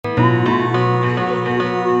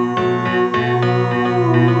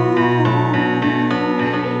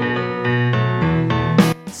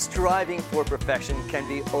perfection can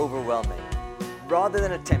be overwhelming. Rather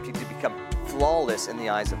than attempting to become flawless in the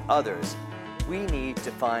eyes of others, we need to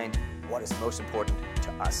find what is most important to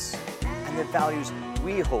us and the values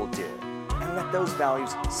we hold dear, and let those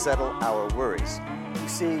values settle our worries. You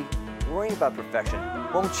see, worrying about perfection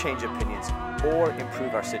won't change opinions or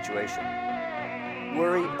improve our situation.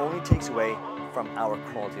 Worry only takes away from our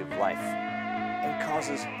quality of life and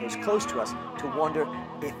causes those close to us to wonder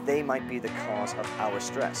if they might be the cause of our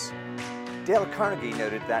stress. Dale Carnegie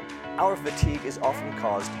noted that our fatigue is often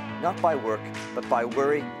caused not by work, but by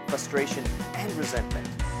worry, frustration, and resentment.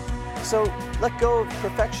 So let go of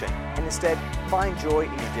perfection and instead find joy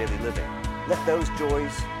in your daily living. Let those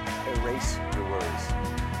joys erase your worries.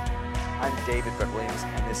 I'm David Brett Williams,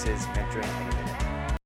 and this is Mentoring and